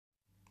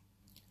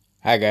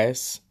Hi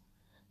guys,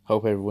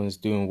 hope everyone's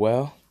doing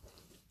well.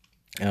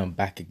 I'm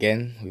back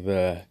again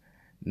with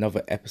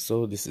another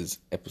episode. This is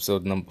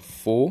episode number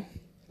 4.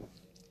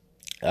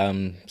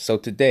 So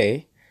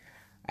today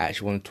I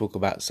actually want to talk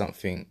about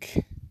something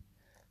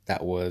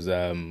that was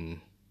that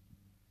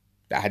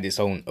had its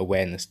own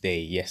awareness day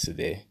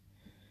yesterday.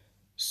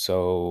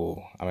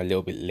 So I'm a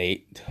little bit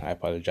late. I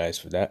apologize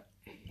for that,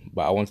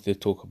 but I wanted to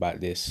talk about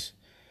this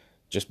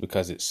just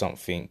because it's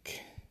something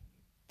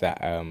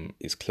that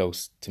is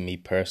close to me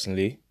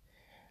personally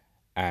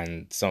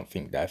and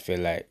something that I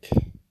feel like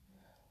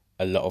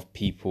a lot of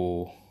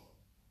people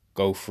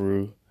go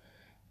through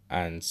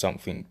and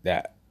something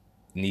that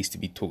needs to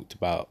be talked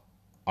about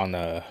on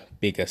a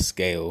bigger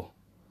scale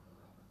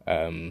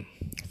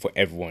for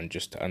everyone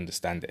just to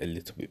understand it a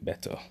little bit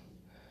better.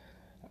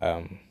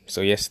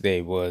 So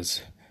yesterday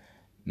was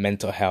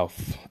Mental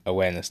Health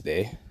Awareness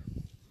Day,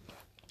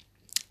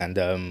 and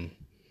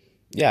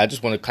I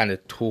just want to kind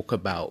of talk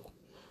about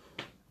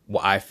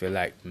what I feel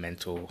like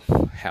mental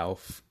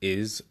health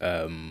is,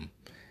 and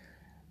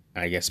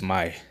I guess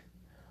my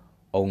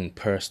own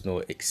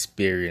personal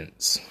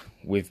experience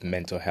with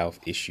mental health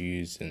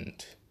issues,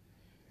 and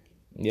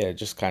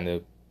just kind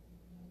of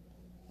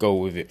go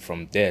with it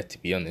from there, to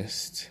be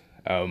honest.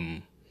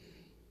 I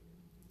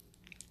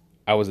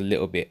was a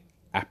little bit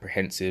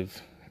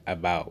apprehensive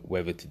about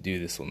whether to do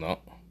this or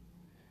not,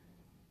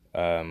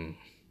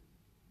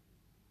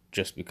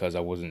 just because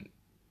I wasn't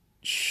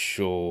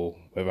sure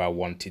whether I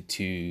wanted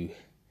to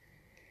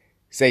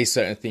say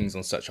certain things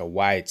on such a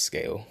wide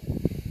scale.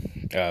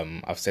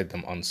 I've said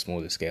them on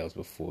smaller scales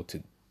before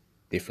to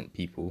different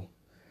people,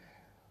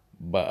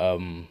 but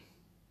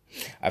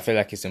I feel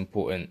like it's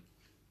important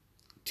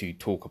to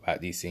talk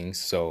about these things,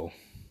 so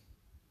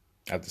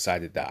I've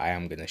decided that I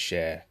am going to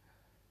share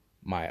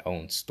my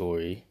own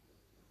story.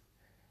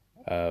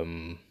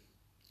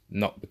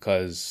 Not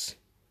because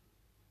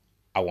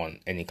I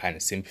want any kind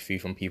of sympathy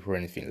from people or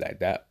anything like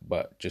that,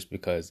 but just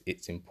because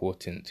it's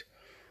important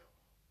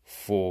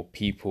for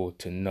people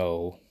to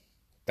know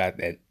that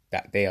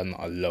they are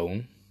not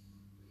alone.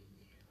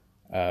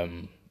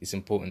 It's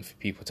important for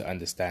people to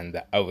understand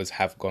that others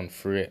have gone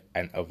through it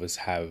and others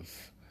have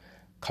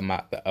come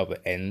out the other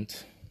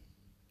end.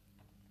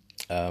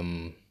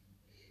 And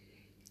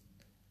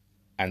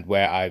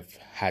where I've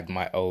had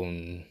my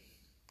own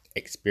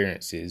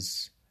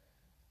experiences,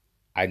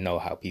 I know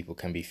how people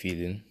can be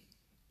feeling,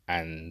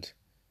 and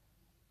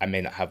I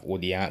may not have all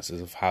the answers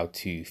of how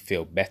to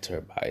feel better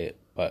about it,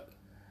 but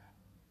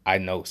I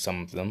know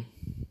some of them,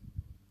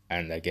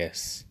 and I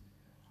guess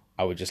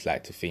I would just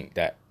like to think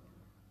that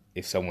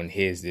if someone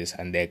hears this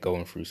and they're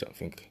going through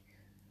something,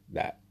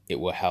 that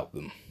it will help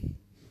them.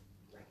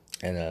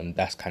 And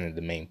that's kind of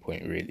the main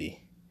point,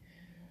 really.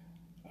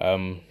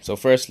 So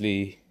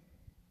firstly,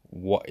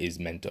 what is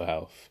mental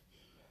health?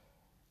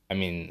 I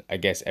mean, I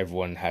guess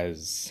everyone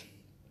has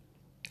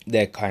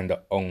their kind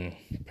of own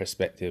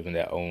perspective and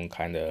their own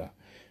kind of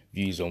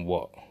views on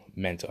what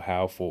mental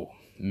health or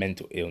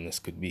mental illness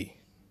could be.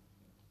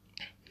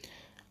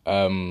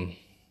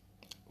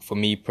 For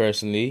me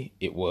personally,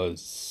 it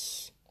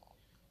was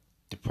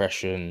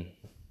depression,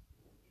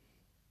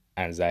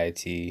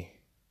 anxiety,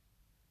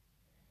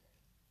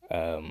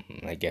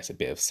 I guess a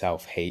bit of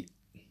self-hate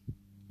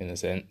in a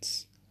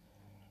sense.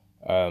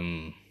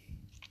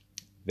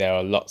 There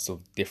are lots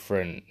of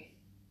different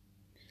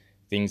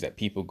things that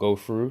people go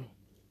through.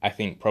 I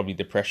think probably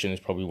depression is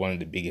probably one of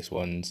the biggest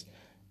ones,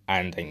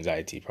 and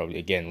anxiety probably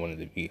again one of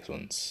the biggest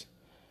ones.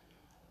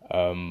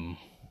 And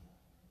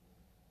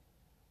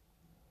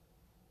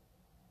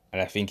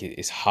I think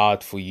it's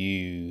hard for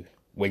you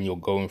when you're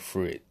going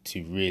through it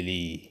to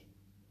really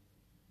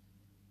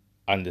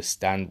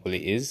understand what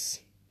it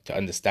is, to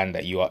understand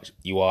that you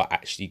are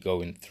actually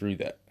going through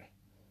that.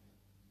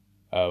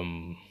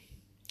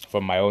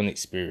 From my own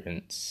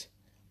experience,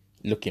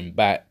 looking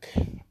back,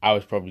 I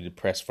was probably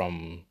depressed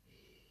from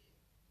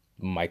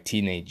my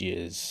teenage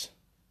years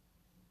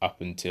up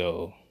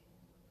until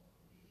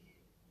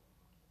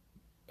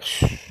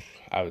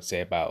I would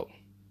say about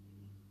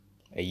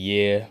a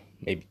year,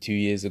 maybe 2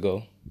 years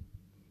ago.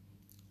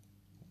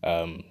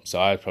 So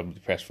I was probably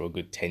depressed for a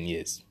good 10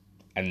 years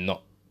and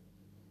I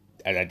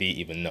didn't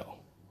even know.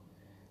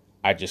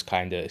 I just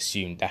kind of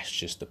assumed that's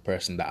just the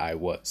person that I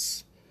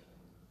was.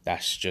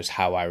 That's just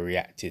how I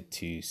reacted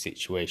to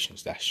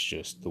situations. That's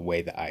just the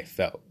way that I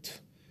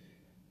felt.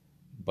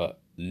 But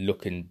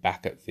looking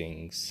back at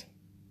things,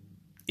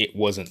 it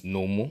wasn't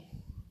normal.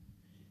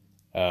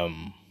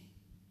 I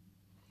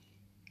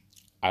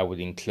would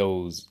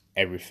enclose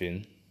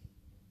everything,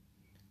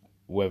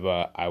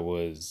 whether I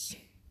was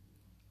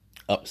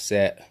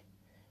upset,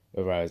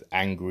 whether I was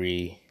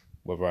angry,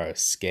 whether I was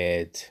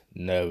scared,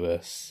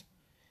 nervous.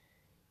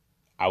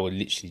 I would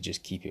literally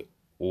just keep it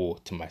all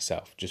to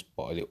myself, just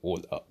bottle it all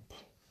up.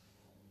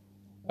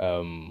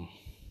 And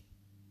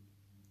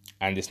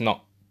it's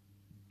not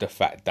the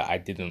fact that I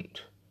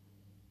didn't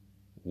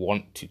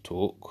want to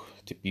talk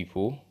to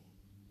people,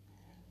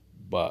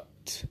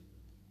 but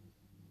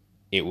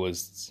it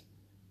was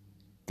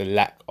the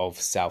lack of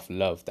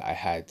self-love that I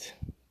had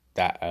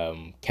that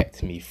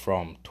kept me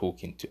from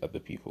talking to other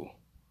people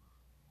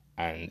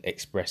and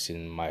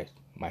expressing my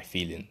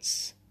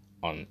feelings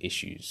on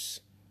issues.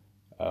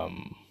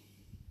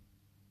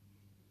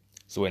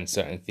 So when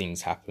certain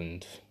things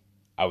happened,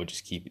 I would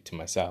just keep it to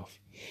myself.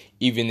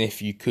 Even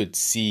if you could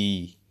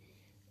see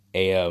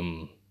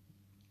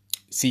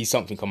see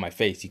something on my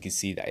face, you could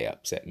see that it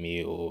upset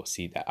me, or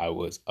see that I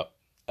was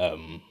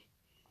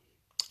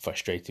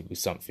frustrated with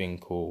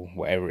something or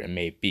whatever it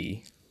may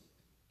be,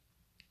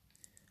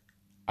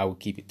 I would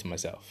keep it to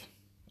myself.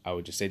 I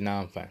would just say,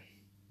 "Nah, I'm fine.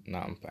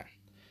 Nah, I'm fine."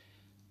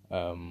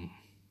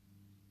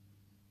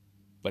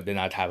 But then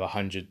I'd have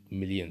 100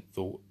 million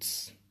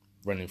thoughts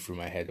running through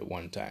my head at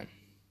one time.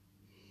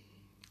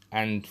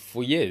 And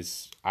for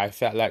years, I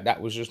felt like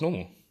that was just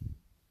normal.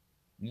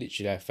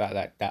 Literally, I felt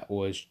like that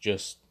was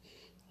just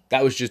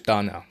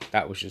down out.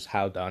 That was just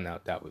how down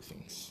out that with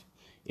things.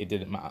 It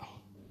didn't matter.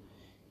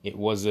 It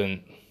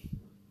wasn't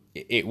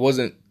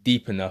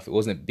deep enough. It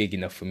wasn't big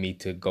enough for me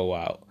to go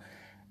out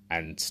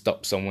and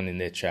stop someone in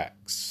their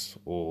tracks,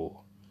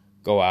 or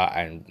go out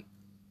and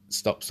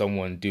stop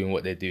someone doing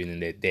what they're doing in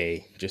their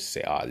day just to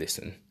say,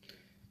 listen,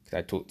 can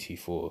I talk to you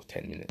for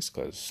 10 minutes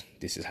because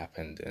this has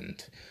happened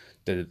and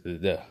da da da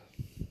da.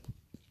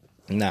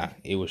 Nah,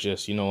 it was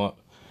just, you know what,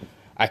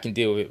 I can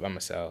deal with it by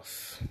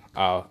myself.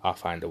 I'll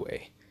find a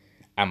way.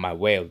 And my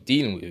way of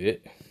dealing with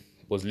it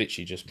was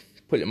literally just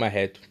put it in my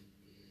head,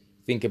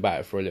 think about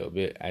it for a little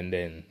bit, and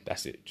then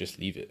that's it. Just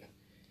leave it.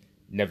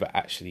 Never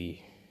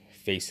actually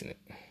facing it.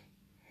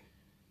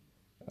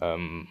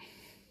 And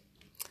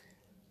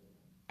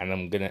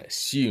I'm going to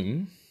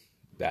assume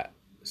that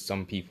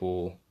some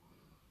people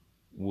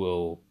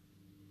will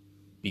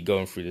be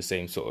going through the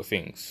same sort of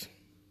things.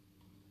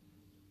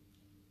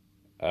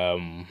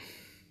 I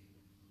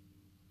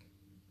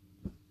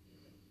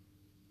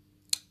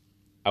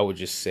would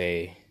just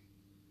say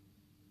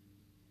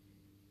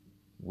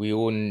we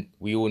all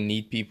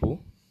need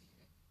people,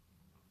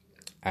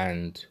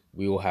 and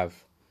we all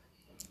have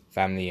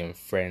family and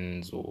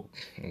friends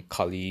and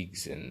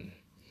colleagues and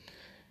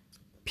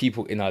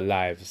people in our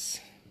lives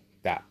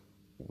that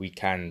we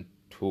can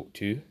talk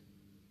to.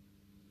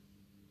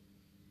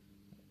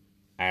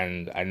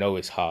 And I know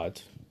it's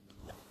hard,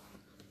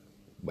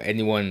 but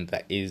anyone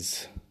that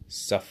is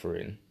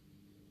suffering,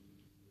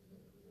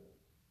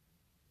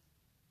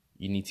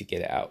 you need to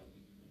get it out.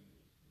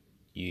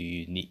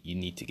 You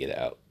need to get it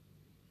out.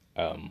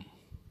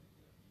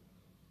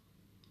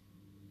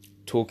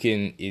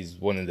 Talking is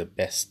one of the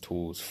best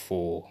tools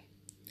for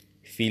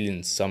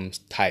feeling some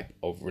type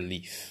of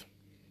relief.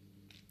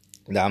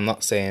 Now, I'm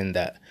not saying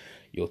that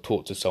you'll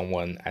talk to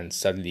someone and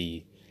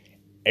suddenly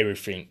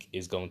everything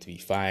is going to be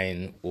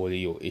fine, all of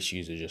your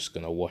issues are just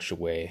going to wash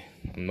away.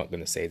 I'm not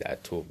going to say that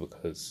at all,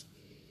 because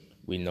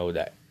we know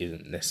that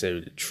isn't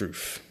necessarily the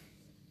truth.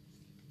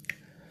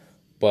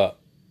 But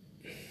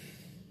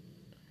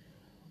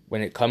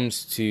when it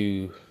comes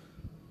to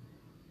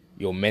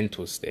your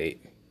mental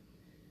state,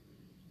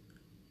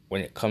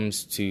 when it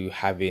comes to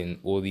having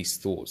all these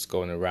thoughts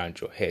going around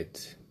your head,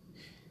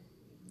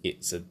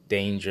 it's a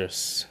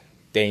dangerous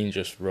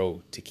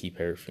road to keep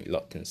everything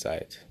locked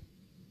inside.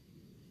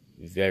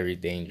 Very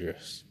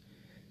dangerous.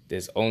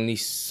 There's only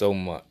so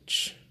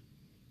much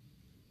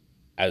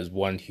as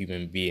one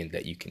human being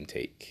that you can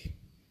take.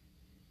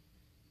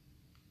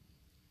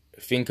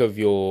 Think of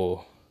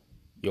your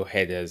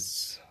head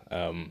as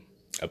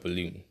a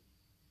balloon.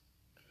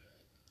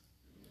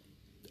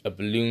 A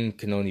balloon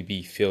can only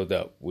be filled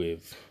up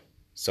with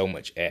so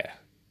much air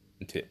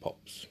until it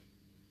pops.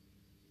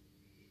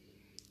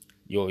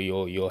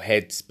 Your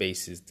head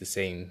space is the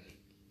same.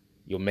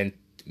 Your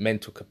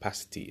mental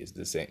capacity is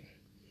the same.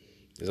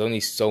 There's only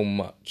so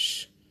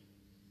much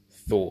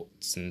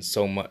thoughts and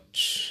so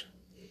much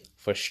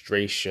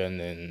frustration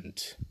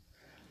and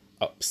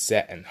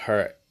upset and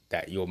hurt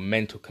that your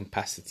mental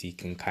capacity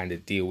can kind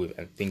of deal with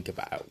and think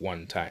about at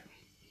one time.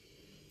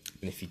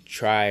 And if you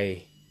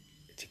try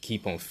to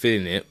keep on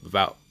filling it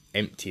without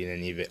emptying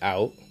any of it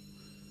out,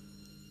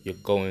 you're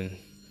going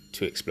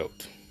to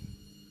explode.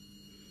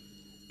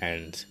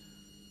 And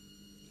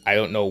I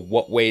don't know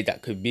what way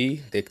that could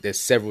be. There's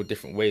several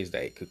different ways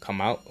that it could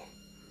come out,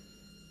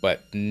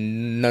 but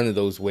none of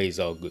those ways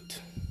are good.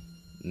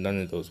 None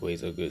of those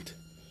ways are good.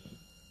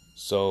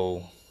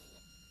 So,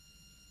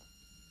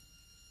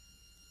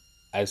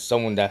 as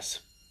someone that's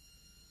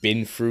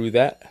been through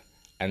that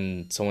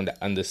and someone that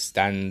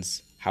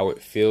understands how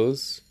it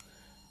feels,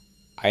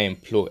 I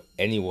implore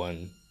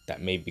anyone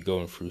that may be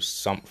going through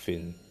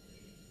something,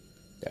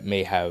 that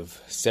may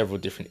have several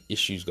different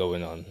issues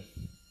going on,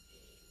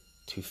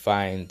 to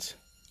find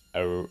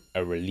a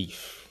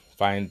relief,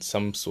 find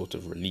some sort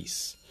of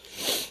release.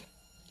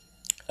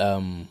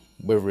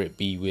 Whether it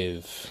be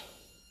with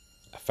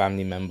a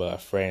family member, a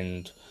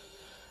friend,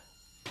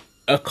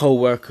 a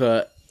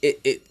co-worker,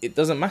 it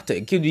doesn't matter.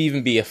 It could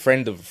even be a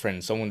friend of a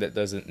friend, someone that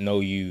doesn't know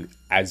you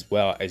as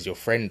well as your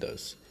friend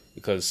does.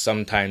 Because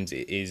sometimes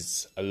it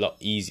is a lot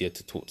easier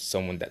to talk to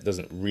someone that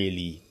doesn't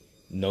really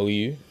know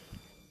you.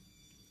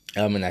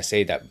 And I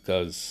say that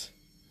because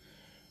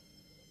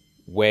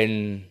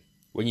when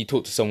when you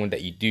talk to someone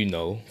that you do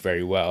know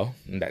very well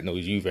and that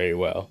knows you very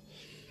well,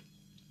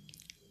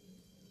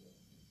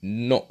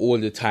 not all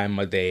the time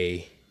are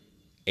they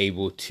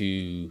able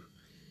to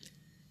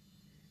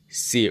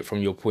see it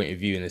from your point of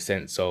view, in the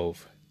sense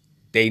of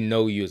they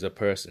know you as a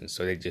person,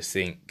 so they just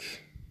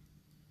think,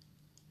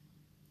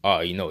 oh,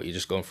 you're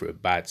just going through a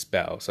bad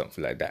spell or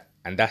something like that.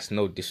 And that's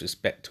no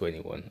disrespect to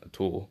anyone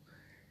at all.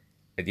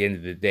 At the end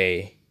of the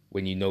day,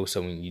 when you know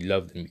someone, you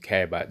love them, you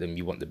care about them,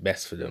 you want the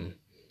best for them,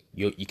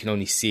 you can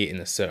only see it in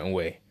a certain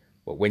way.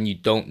 But when you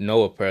don't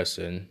know a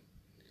person,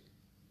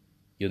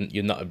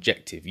 you're not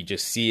objective. You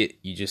just see it,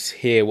 you just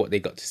hear what they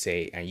got to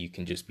say, and you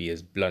can just be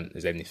as blunt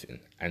as anything.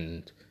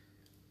 And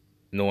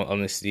no one,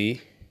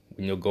 honestly,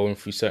 when you're going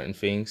through certain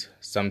things,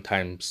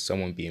 sometimes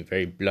someone being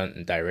very blunt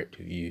and direct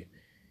with you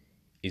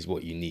is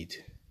what you need.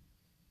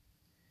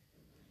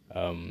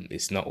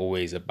 It's not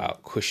always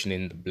about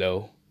cushioning the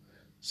blow.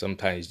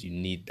 Sometimes you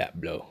need that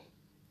blow.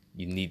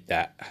 You need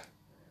that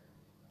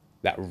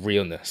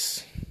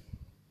realness.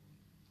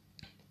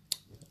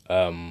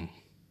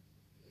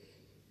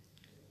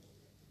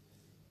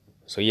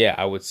 So yeah,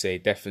 I would say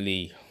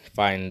definitely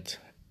find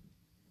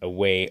a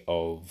way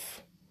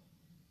of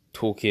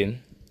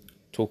talking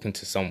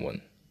to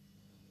someone,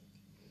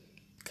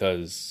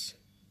 because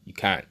you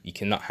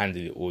cannot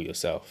handle it all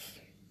yourself.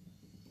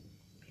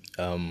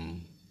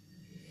 And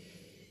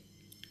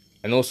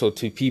also,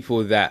 to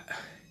people that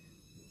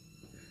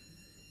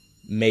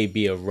may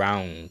be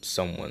around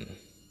someone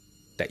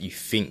that you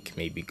think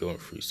may be going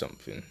through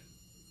something,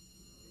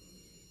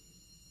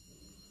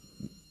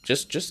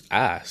 just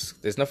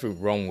ask. There's nothing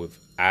wrong with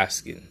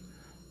asking,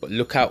 but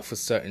look out for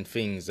certain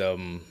things.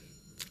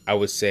 I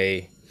would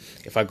say,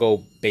 if I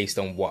go based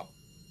on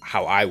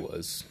how I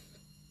was,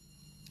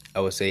 I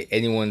would say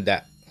anyone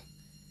that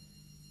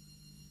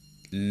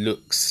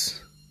look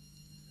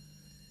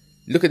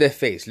at their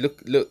face,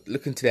 look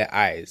into their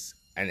eyes,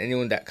 and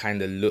anyone that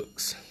kind of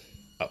looks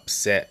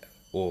upset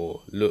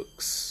or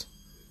looks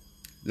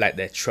like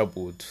they're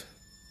troubled,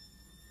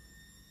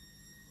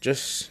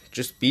 just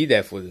be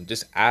there for them.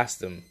 Just ask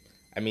them.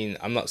 I mean,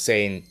 I'm not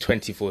saying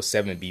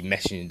 24/7 be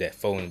messaging their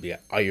phone and be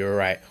like, "Are you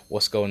alright?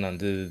 What's going on?"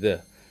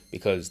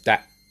 Because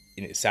that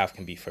in itself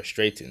can be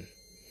frustrating.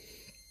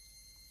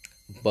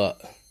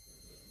 But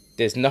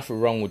there's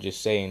nothing wrong with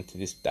just saying to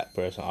that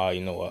person, "Oh,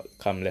 you know what?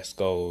 Come, let's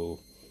go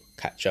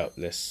catch up.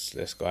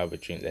 Let's go have a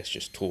drink. Let's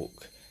just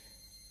talk."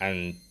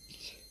 And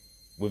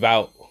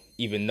without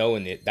even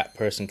knowing it, that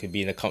person could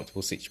be in a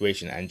comfortable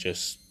situation and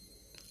just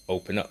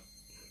open up.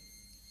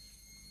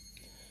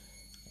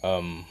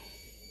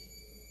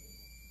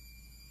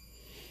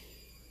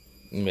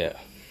 Yeah,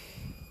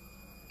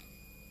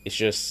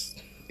 it's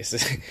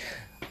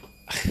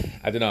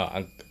I don't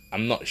know.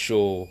 I'm not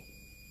sure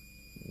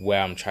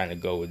where I'm trying to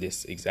go with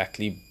this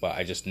exactly, but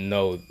I just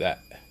know that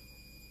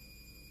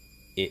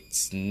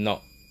it's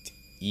not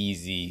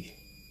easy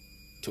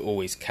to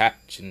always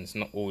catch, and it's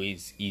not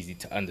always easy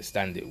to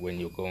understand it when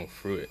you're going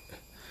through it.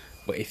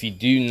 But if you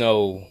do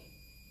know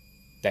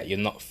that you're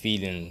not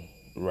feeling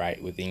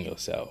right within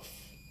yourself,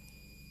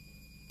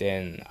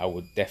 then I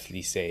would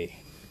definitely say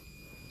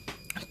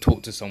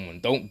talk to someone.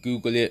 Don't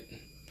Google it.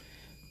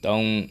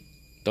 Don't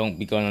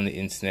be going on the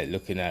internet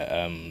looking at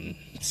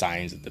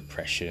signs of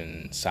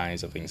depression,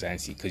 signs of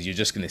anxiety, because you're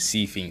just going to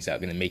see things that are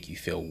going to make you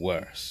feel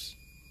worse.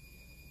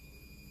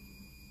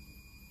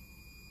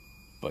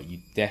 But you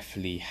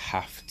definitely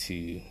have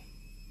to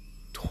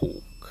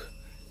talk.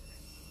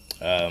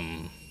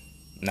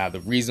 Now,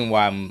 the reason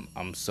why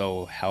I'm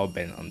so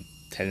hell-bent on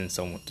telling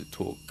someone to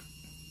talk,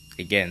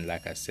 again,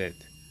 like I said,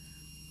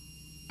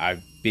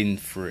 I've been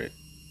through it.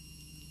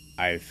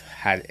 I've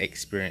had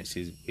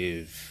experiences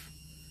with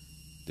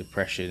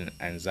depression,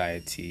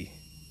 anxiety,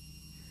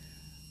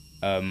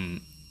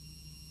 and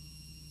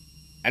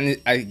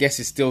I guess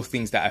it's still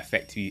things that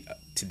affect me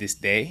to this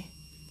day.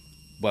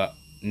 But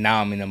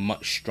now I'm in a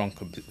much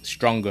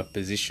stronger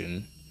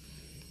position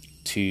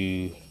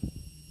to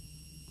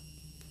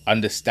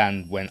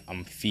understand when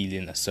I'm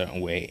feeling a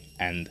certain way,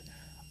 and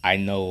I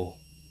know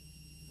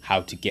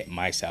how to get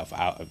myself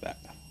out of that.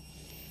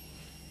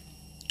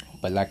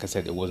 But like I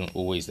said, it wasn't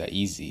always that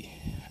easy,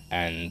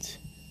 and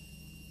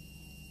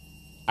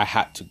I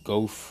had to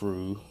go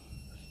through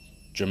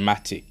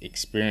dramatic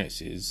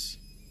experiences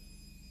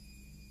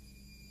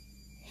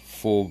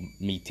for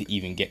me to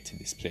even get to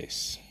this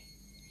place.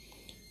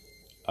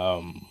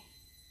 I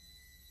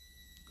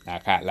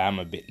can't lie, I'm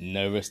a bit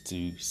nervous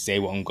to say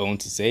what I'm going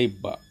to say,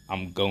 but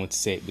I'm going to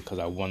say it because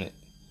I want it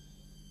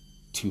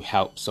to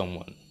help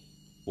someone,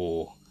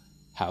 or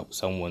help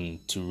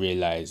someone to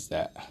realize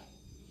that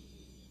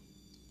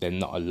they're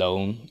not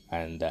alone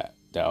and that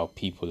there are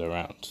people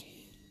around.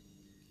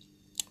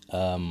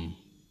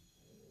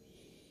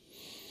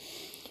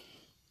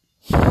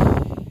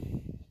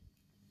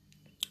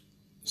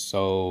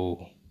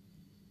 So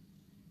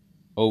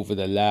over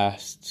the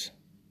last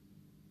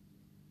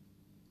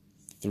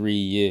 3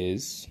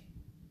 years,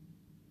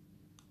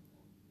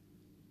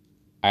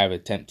 I have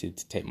attempted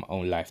to take my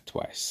own life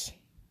twice.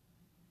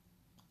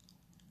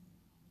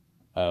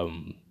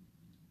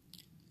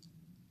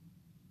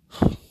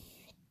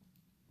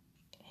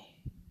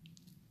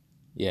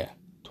 Yeah,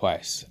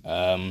 twice.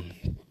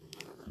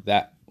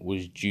 That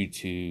was due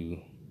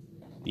to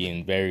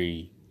being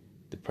very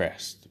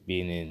depressed,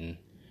 being in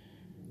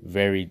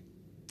very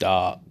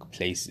dark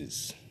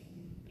places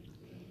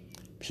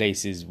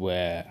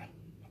where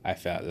I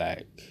felt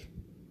like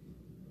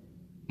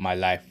my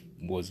life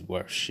was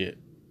worth shit.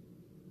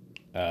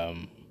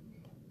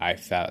 I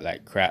felt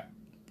like crap.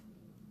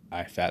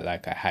 I felt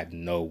like I had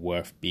no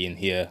worth being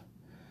here.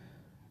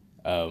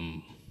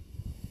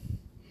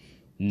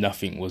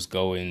 Nothing was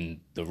going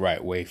the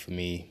right way for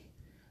me.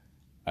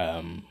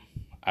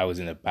 I was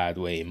in a bad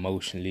way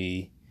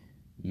emotionally,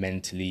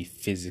 mentally,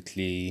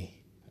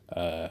 physically,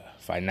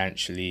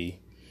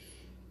 financially.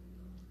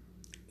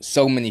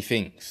 So many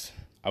things.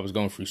 I was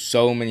going through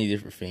so many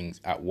different things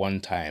at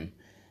one time,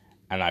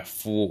 and I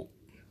thought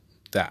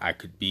that I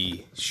could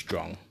be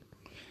strong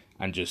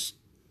and just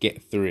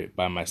get through it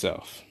by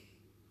myself.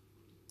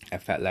 I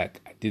felt like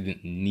I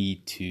didn't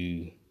need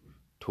to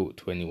talk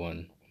to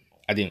anyone.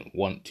 I didn't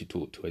want to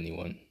talk to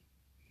anyone.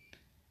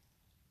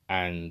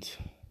 And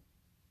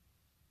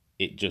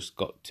it just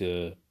got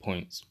to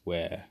points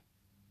where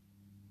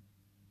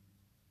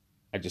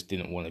I just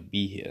didn't want to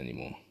be here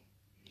anymore.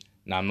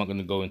 Now, I'm not going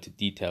to go into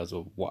details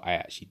of what I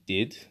actually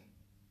did,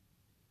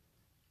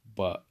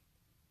 but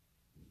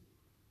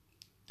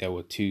there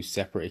were two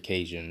separate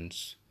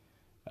occasions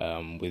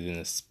within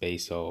a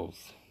space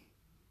of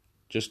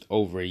just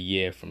over a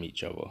year from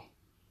each other.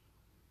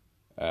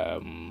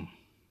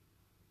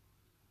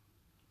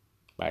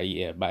 About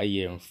a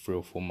year and 3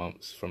 or 4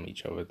 months from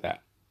each other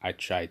that I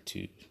tried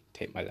to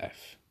take my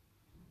life.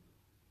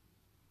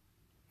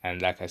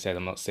 And like I said,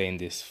 I'm not saying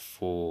this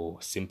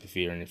for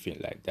sympathy or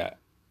anything like that.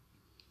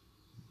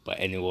 But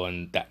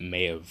anyone that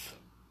may have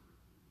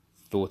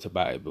thought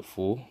about it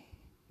before,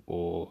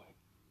 or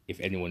if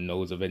anyone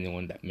knows of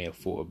anyone that may have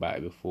thought about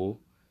it before,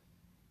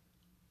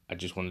 I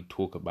just want to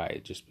talk about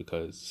it just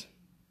because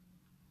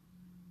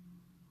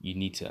you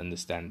need to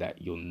understand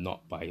that you're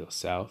not by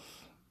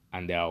yourself,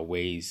 and there are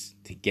ways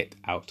to get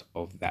out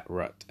of that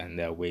rut, and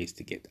there are ways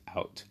to get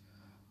out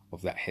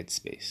of that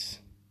headspace.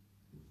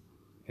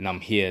 And I'm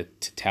here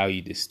to tell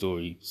you this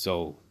story,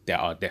 so there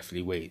are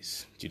definitely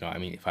ways. Do you know what I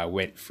mean? If I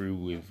went through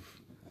with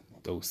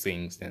those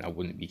things, then I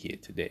wouldn't be here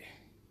today.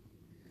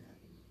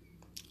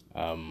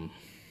 But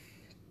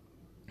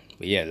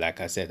yeah, like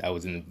I said, I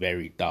was in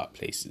very dark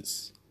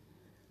places.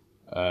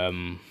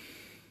 To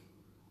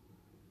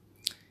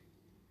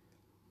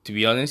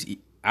be honest,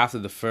 after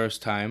the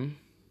first time,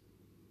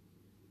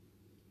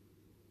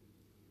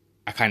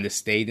 I kind of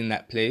stayed in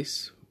that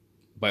place,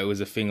 but it was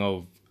a thing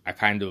of I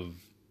kind of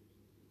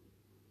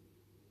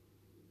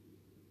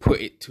put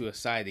it to a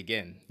side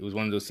again. It was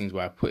one of those things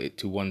where I put it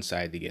to one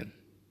side again.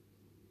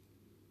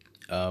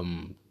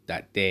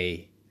 That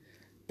day,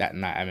 that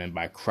night, I remember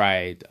I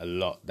cried a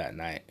lot that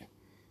night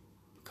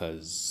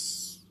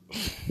because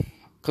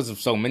of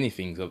so many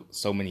things,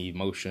 so many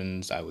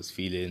emotions I was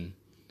feeling.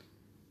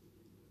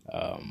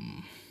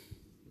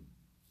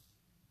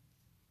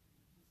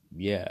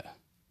 Yeah,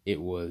 it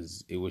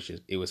was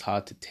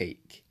hard to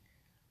take.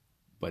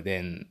 But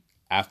then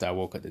after I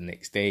woke up the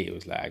next day, it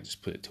was like I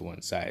just put it to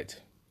one side.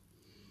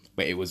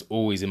 But it was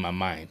always in my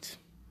mind.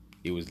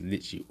 It was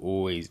literally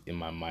always in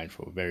my mind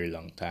for a very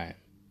long time.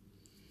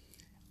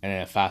 And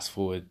then I fast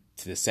forward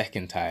to the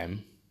second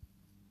time,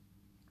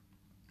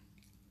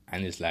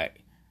 and it's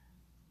like,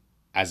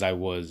 as I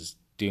was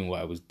doing what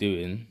I was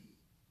doing,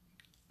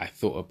 I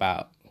thought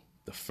about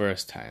the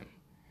first time.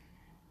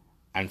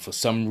 And for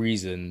some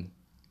reason,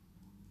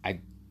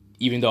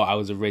 even though I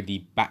was already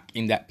back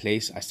in that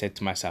place, I said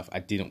to myself, I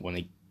didn't want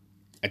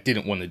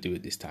to do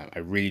it this time. I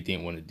really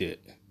didn't want to do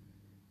it.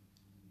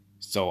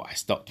 So I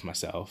stopped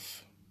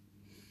myself.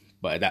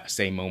 But at that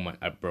same moment,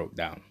 I broke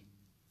down.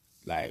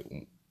 Like,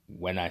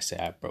 when I say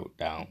I broke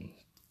down,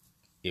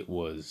 it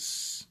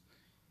was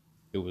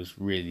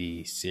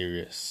really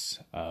serious.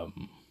 I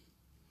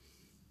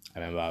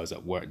remember I was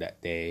at work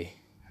that day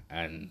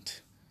and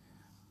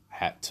I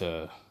had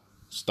to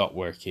stop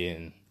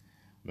working.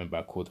 I remember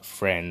I called a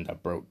friend, I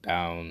broke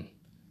down,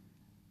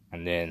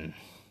 and then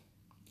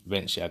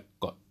eventually I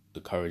got the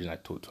courage and I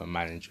talked to a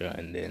manager,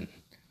 and then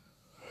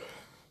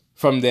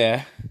from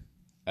there,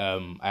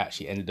 I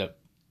actually ended up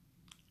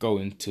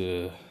going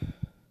to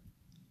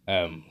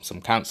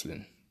some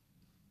counselling.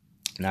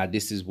 Now,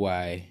 this is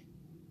why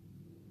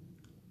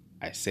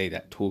I say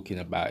that talking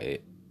about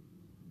it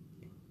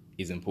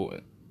is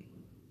important.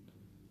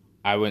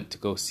 I went to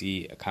go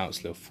see a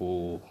counsellor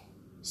for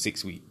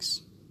 6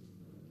 weeks.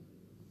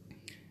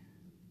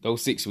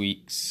 Those 6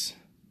 weeks,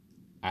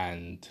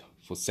 and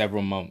for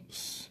several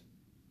months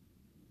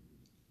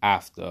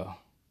after,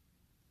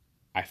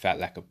 I felt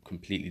like a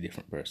completely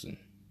different person.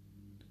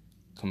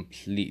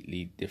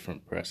 Completely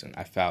different person.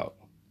 I felt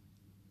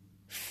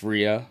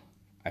freer.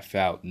 I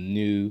felt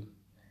new.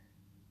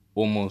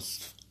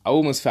 I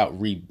almost felt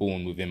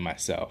reborn within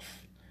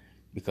myself,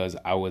 because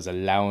I was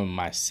allowing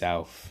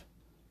myself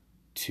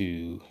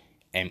to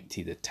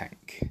empty the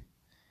tank.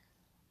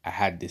 I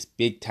had this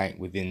big tank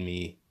within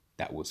me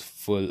that was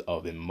full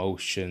of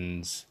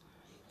emotions,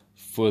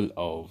 full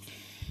of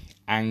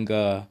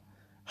anger,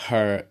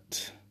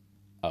 hurt,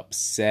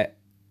 upset,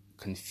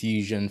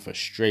 confusion,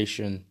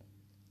 frustration,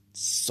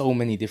 so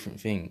many different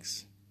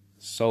things.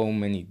 So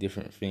many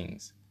different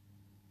things.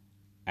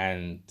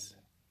 And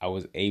I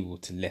was able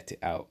to let it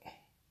out.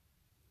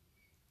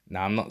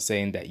 Now, I'm not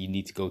saying that you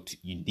need to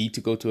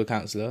go to a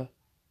counselor,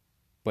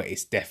 but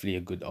it's definitely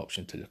a good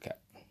option to look at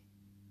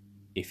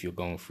if you're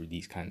going through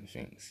these kind of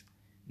things,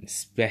 and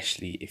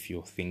especially if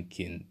you're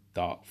thinking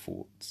dark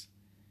thoughts.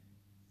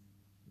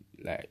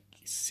 Like,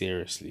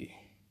 seriously,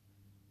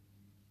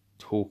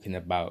 talking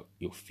about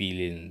your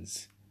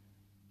feelings,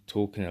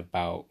 talking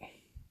about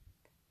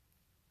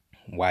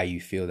why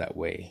you feel that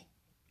way,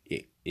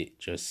 it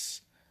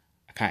just,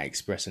 I can't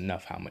express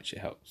enough how much it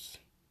helps.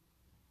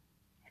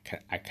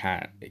 I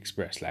can't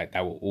express, like,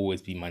 that will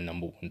always be my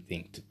number one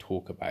thing, to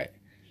talk about it.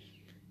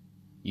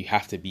 You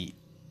have to be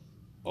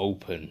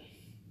open.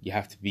 You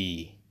have to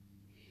be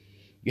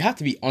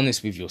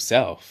honest with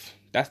yourself.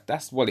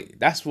 That's what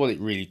it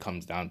really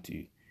comes down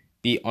to.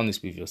 Be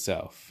honest with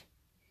yourself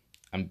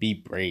and be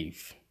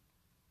brave.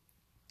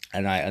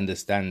 And I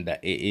understand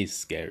that it is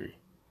scary.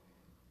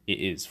 It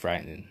is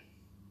frightening.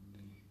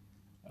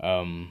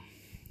 But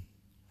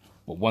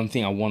one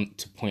thing I want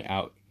to point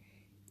out,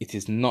 it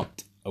is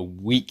not a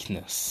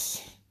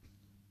weakness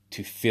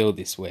to feel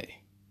this way.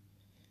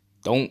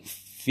 Don't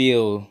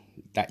feel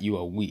that you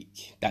are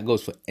weak. That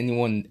goes for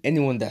anyone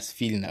that's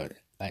feeling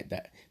like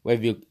that.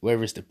 Whether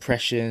it's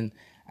depression,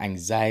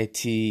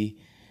 anxiety,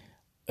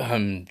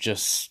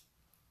 just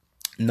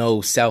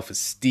no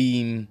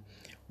self-esteem,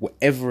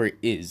 whatever it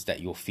is that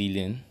you're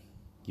feeling,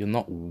 you're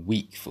not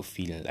weak for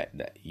feeling like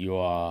that. You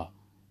are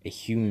a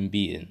human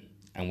being,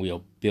 and we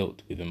are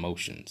built with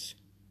emotions.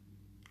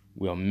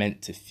 We are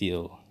meant to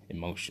feel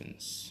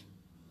emotions.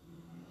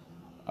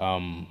 I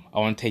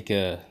want to take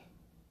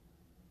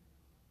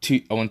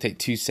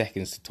 2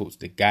 seconds to talk to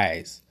the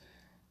guys.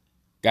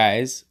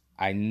 Guys,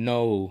 I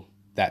know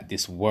that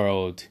this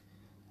world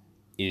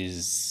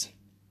it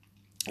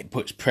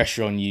puts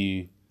pressure on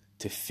you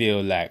to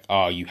feel like,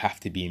 oh, you have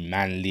to be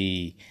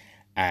manly,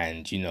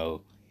 and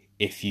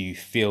if you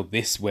feel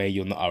this way,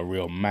 you're not a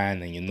real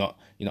man, and you're not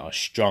a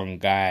strong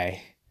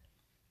guy.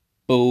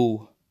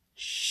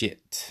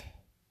 Bullshit.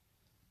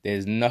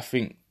 There's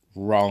nothing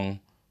wrong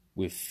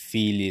with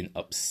feeling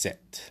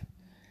upset.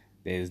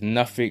 There's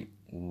nothing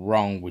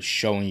wrong with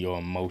showing your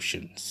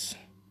emotions.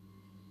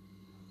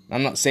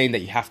 I'm not saying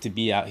that you have to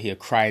be out here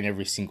crying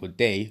every single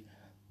day,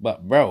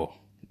 but bro,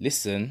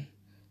 listen,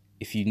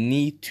 if you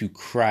need to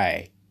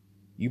cry,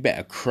 you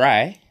better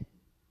cry.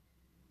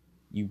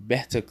 You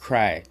better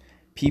cry.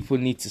 People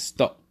need to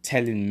stop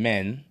telling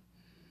men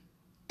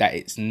that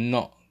it's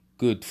not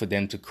good for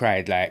them to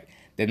cry. Like,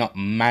 they're not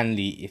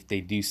manly if they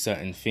do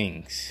certain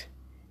things.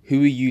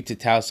 Who are you to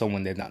tell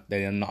someone they're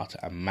not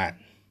a man?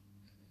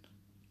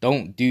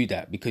 Don't do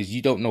that, because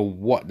you don't know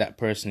what that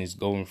person is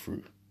going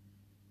through.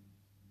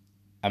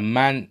 A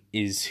man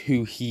is a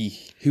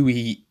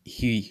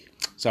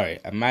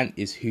man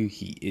is who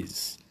he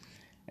is.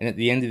 And at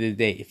the end of the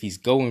day, if he's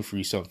going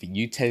through something,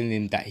 you telling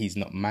him that he's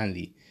not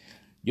manly,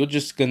 you're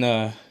just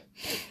gonna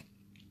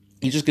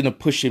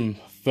push him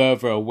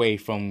further away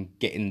from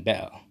getting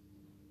better.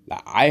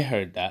 Like, I've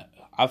heard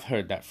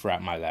that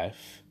throughout my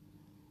life.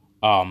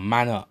 Oh,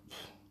 man up.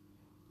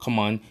 Come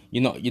on,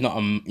 you're not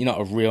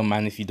a real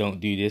man if you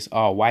don't do this.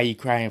 Oh, why are you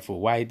crying for?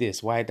 Why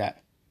this? Why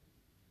that?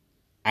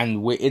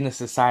 And we're in a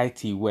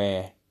society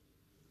where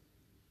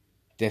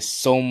there's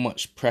so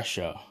much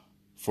pressure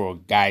for a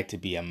guy to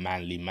be a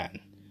manly man,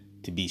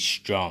 to be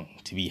strong,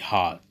 to be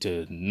hard,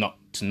 to not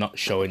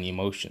show any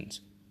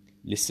emotions.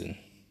 Listen,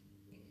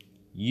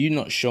 you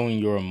not showing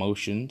your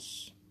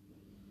emotions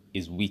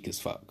is weak as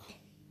fuck.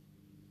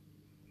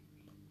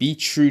 Be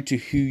true to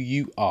who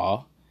you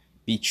are.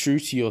 Be true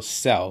to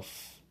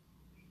yourself.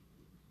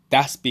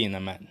 That's being a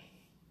man.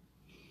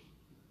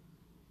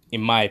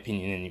 In my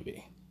opinion,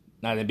 anyway.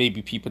 Now, there may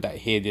be people that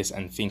hear this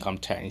and think I'm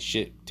chatting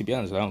shit. To be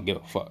honest, I don't give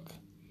a fuck.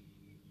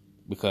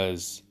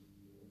 Because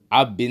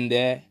I've been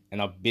there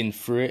and I've been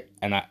through it,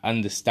 and I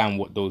understand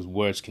what those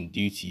words can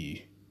do to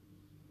you.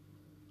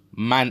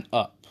 Man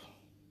up.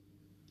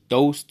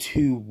 Those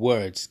 2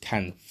 words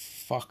can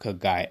fuck a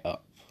guy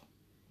up.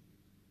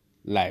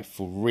 Like,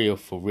 for real.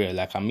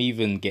 Like, I'm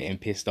even getting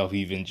pissed off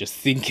even just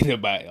thinking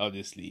about it,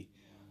 honestly.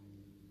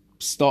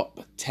 Stop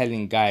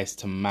telling guys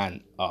to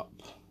man up.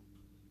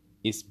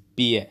 It's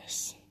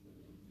BS.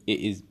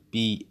 It is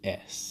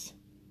BS.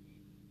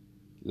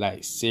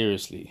 Like,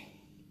 seriously.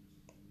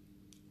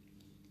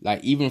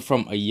 Like, even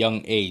from a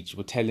young age,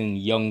 we're telling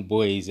young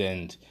boys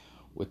and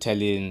we're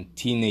telling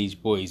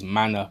teenage boys,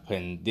 man up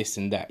and this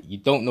and that. You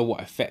don't know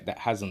what effect that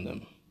has on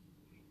them.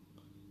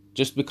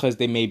 Just because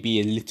they may be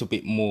a little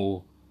bit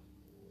more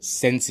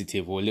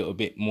sensitive or a little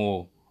bit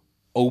more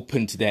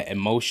open to their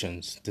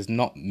emotions does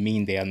not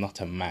mean they are not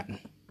a man.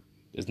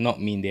 Does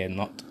not mean they are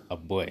not a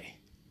boy.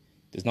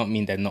 Does not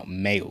mean they're not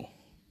male.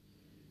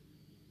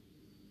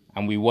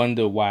 And we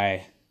wonder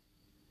why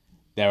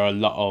there are a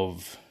lot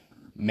of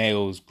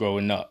males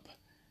growing up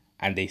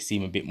and they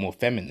seem a bit more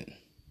feminine.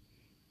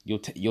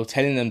 you're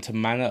telling them to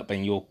man up,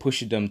 and you're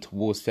pushing them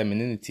towards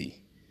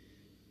femininity.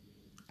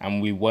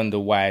 And we wonder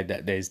why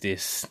that there's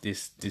this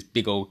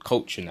big old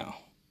culture now.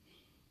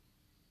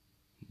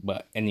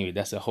 But anyway,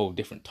 that's a whole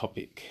different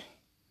topic.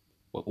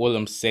 But all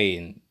I'm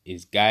saying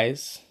is,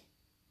 guys,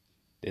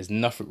 there's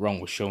nothing wrong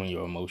with showing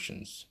your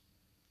emotions.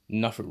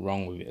 Nothing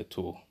wrong with it at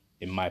all,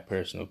 in my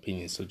personal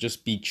opinion. So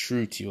just be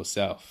true to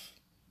yourself.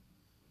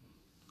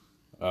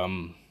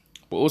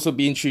 But also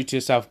being true to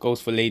yourself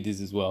goes for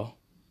ladies as well.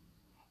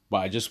 But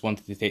I just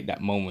wanted to take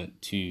that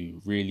moment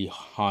to really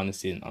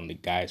harness in on the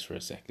guys for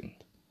a second.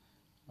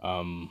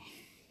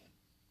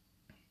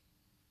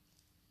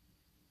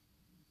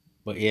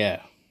 But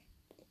yeah,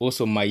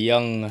 also my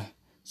young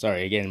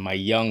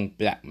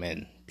black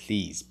men,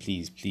 please,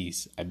 please,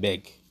 please, I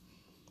beg,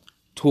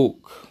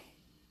 talk.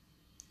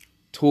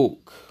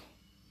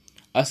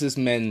 Us as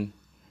men,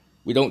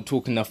 we don't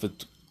talk enough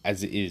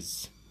as it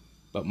is.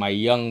 But my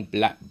young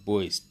black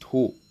boys,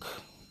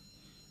 talk.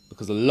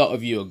 Because a lot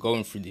of you are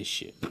going through this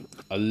shit.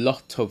 A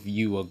lot of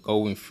you are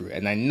going through it.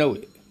 And I know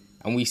it.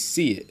 And we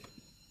see it.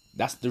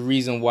 That's the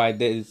reason why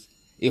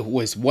it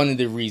was one of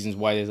the reasons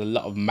why there's a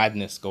lot of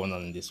madness going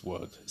on in this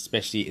world.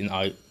 Especially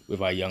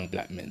with our young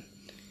black men.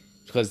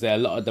 Because a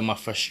lot of them are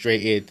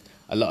frustrated.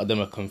 A lot of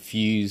them are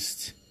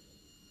confused.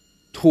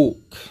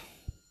 Talk.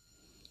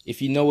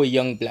 If you know a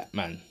young black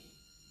man,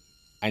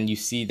 and you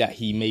see that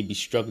he may be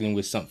struggling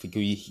with something,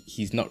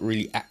 he's not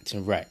really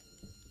acting right,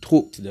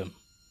 talk to them.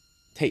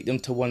 Take them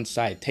to one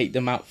side. Take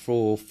them out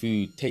for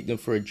food. Take them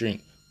for a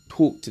drink.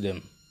 Talk to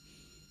them.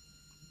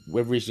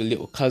 Whether it's your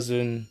little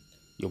cousin,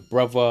 your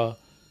brother,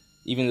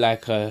 even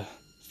like a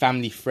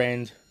family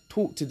friend,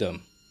 talk to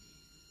them.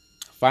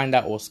 Find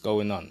out what's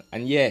going on.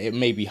 And yeah, it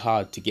may be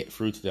hard to get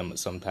through to them at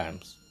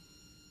sometimes.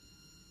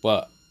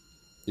 But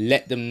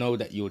let them know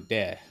that you're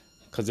there.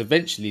 Because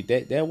eventually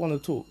they'll want to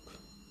talk.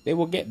 They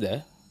will get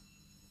there.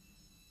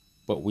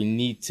 But we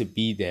need to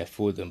be there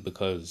for them,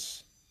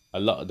 because a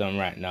lot of them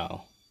right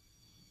now,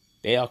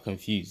 they are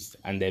confused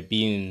and they're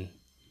being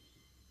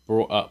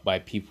brought up by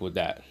people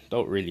that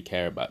don't really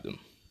care about them.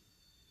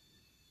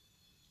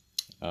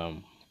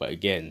 But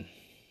again,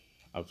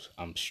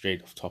 I'm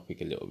straight off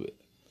topic a little bit.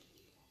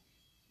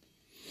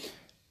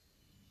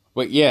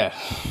 But yeah,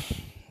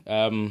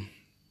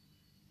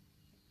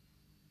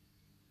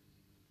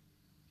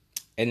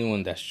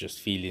 anyone that's just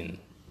feeling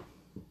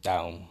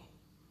down,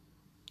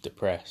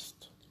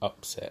 depressed,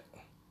 upset,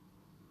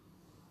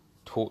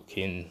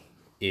 talking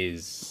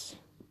is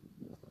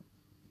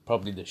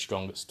probably the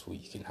strongest tool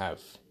you can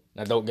have.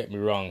 Now, don't get me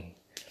wrong,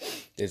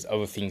 there's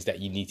other things that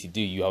you need to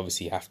do. You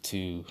obviously have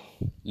to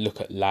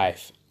look at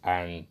life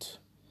and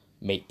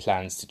make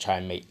plans to try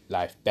and make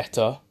life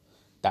better.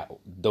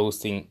 Those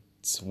things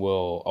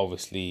will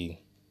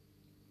obviously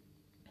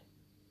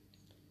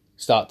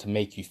start to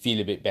make you feel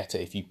a bit better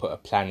if you put a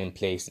plan in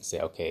place and say,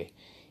 okay,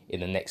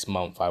 in the next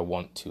month I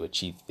want to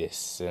achieve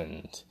this,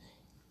 and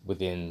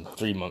within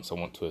 3 months I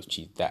want to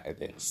achieve that, and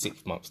then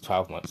 6 months,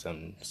 12 months,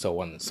 and so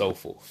on and so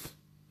forth.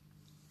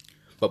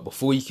 But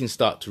before you can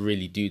start to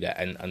really do that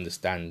and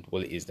understand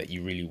what it is that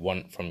you really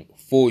want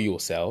for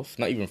yourself,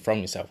 not even from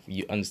yourself,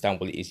 you understand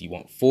what it is you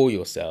want for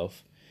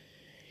yourself,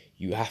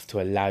 you have to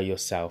allow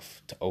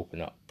yourself to open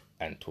up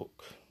and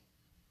talk.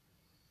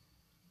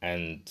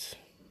 And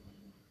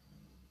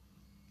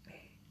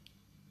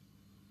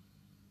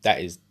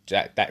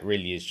that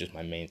really is just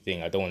my main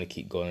thing. I don't want to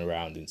keep going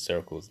around in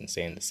circles and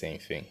saying the same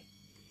thing.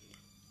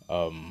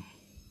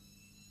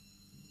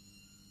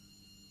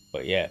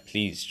 But yeah,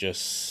 please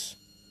just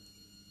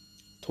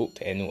talk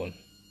to anyone.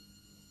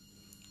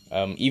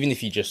 Even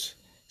if you just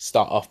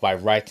start off by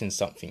writing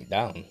something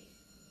down.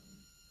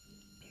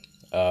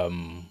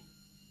 I'm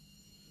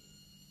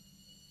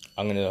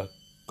gonna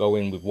go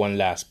in with one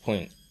last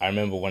point. I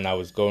remember when I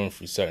was going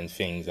through certain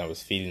things, I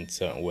was feeling a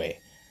certain way.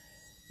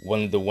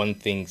 One of the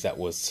things that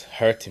was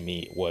hurting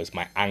me was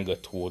my anger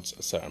towards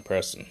a certain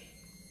person.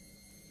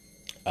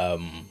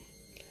 I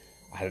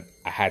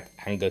had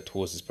anger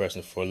towards this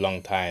person for a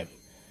long time,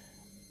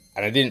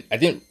 and I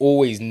didn't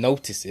always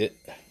notice it.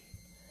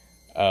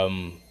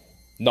 I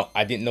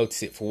didn't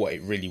notice it for what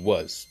it really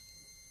was.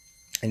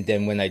 And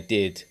then when I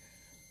did,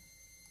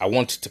 I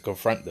wanted to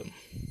confront them,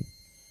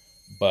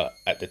 but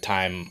at the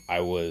time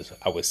I was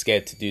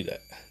scared to do that.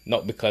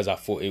 Not because I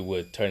thought it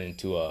would turn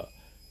into a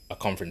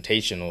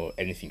confrontation or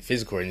anything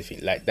physical or anything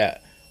like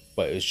that,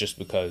 but it was just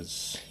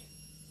because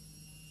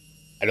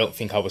I don't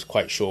think I was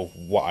quite sure of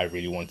what I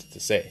really wanted to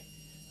say,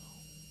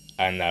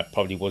 and I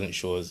probably wasn't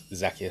sure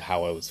exactly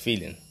how I was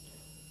feeling.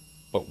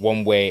 But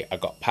one way I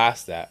got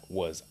past that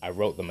was I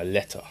wrote them a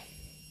letter,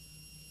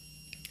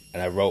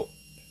 and I wrote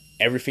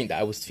everything that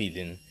I was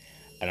feeling,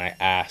 and I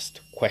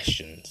asked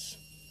questions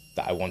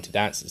that I wanted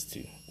answers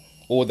to,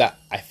 or that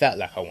I felt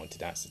like I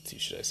wanted answers to,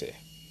 should I say.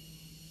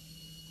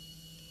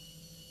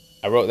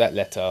 I wrote that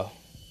letter,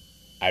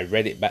 I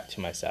read it back to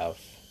myself,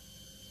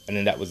 and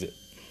then that was it.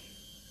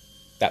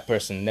 That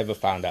person never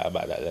found out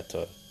about that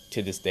letter.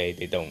 To this day,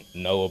 they don't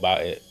know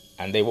about it,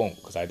 and they won't,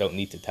 because I don't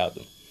need to tell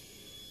them.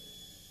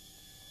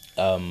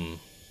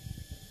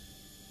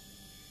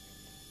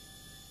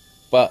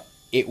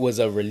 it was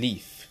a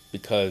relief,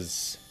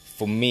 because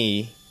for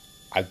me,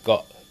 I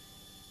got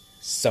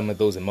some of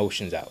those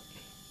emotions out.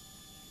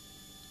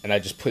 And I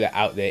just put it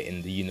out there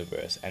in the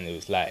universe. And it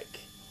was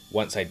like,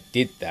 once I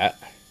did that,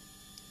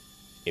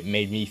 it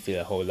made me feel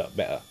a whole lot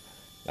better.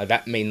 Now,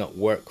 that may not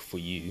work for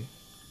you,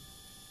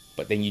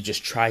 but then you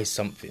just try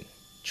something.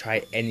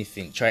 Try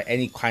anything. Try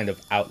any kind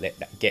of outlet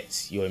that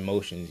gets your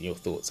emotions and your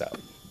thoughts out.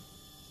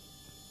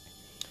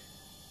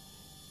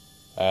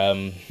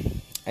 And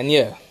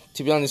yeah,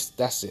 to be honest,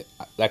 that's it.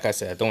 Like I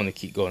said, I don't want to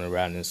keep going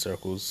around in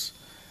circles.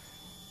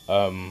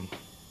 I'm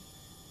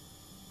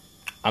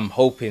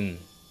hoping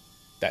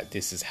that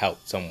this has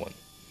helped someone.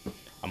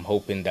 I'm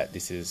hoping that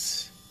this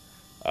is,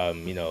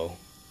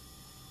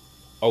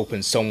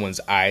 opened someone's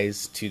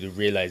eyes to the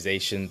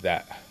realization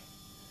that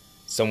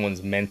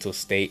someone's mental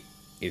state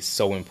is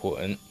so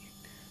important.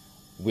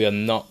 We are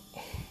not,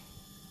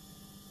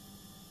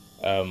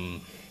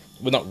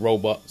 we're not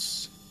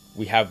robots.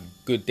 We have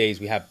good days,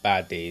 we have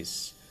bad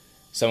days.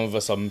 Some of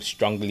us are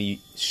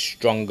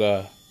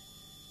stronger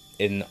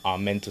in our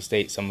mental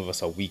state. Some of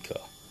us are weaker.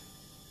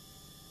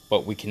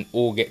 But we can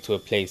all get to a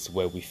place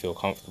where we feel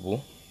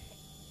comfortable.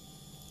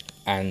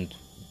 And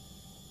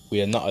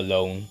we are not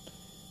alone.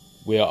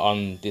 We are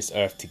on this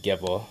earth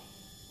together.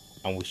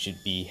 And we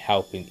should be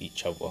helping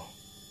each other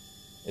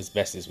as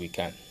best as we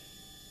can.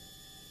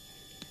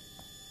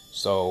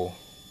 So,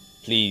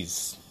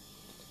 please,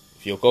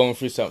 if you're going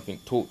through something,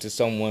 talk to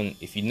someone.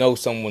 If you know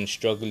someone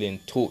struggling,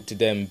 talk to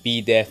them.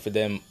 Be there for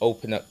them.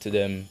 Open up to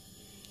them.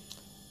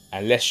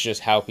 And let's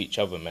just help each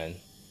other, man.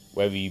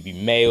 Whether you be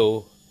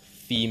male,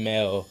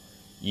 female,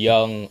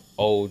 young,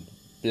 old,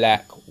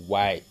 black,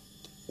 white,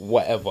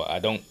 whatever. I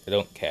don't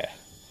care.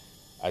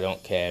 I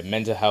don't care.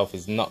 Mental health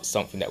is not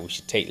something that we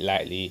should take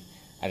lightly.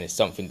 And it's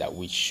something that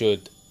we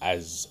should,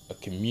 as a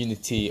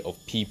community of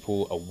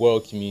people, a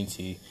world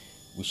community,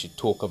 we should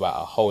talk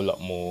about a whole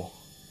lot more,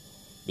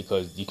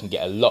 because you can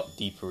get a lot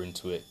deeper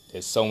into it.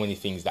 There's so many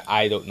things that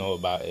I don't know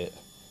about it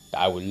that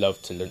I would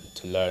love to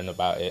learn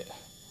about it.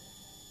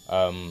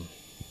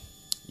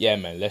 Yeah,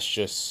 man, let's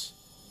just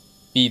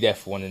be there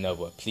for one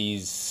another.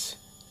 Please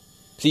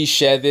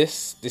share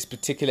this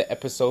particular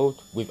episode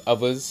with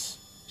others.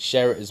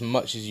 Share it as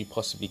much as you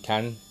possibly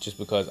can, just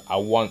because I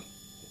want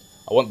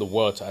the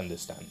world to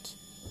understand.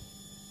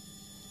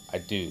 I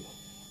do.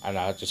 And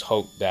I just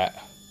hope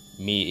that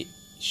me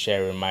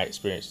sharing my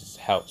experiences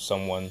helps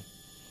someone.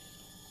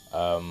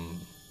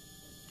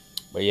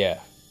 But yeah,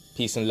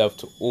 peace and love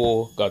to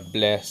all. God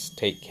bless.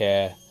 Take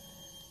care.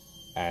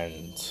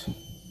 And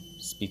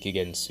speak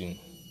again soon.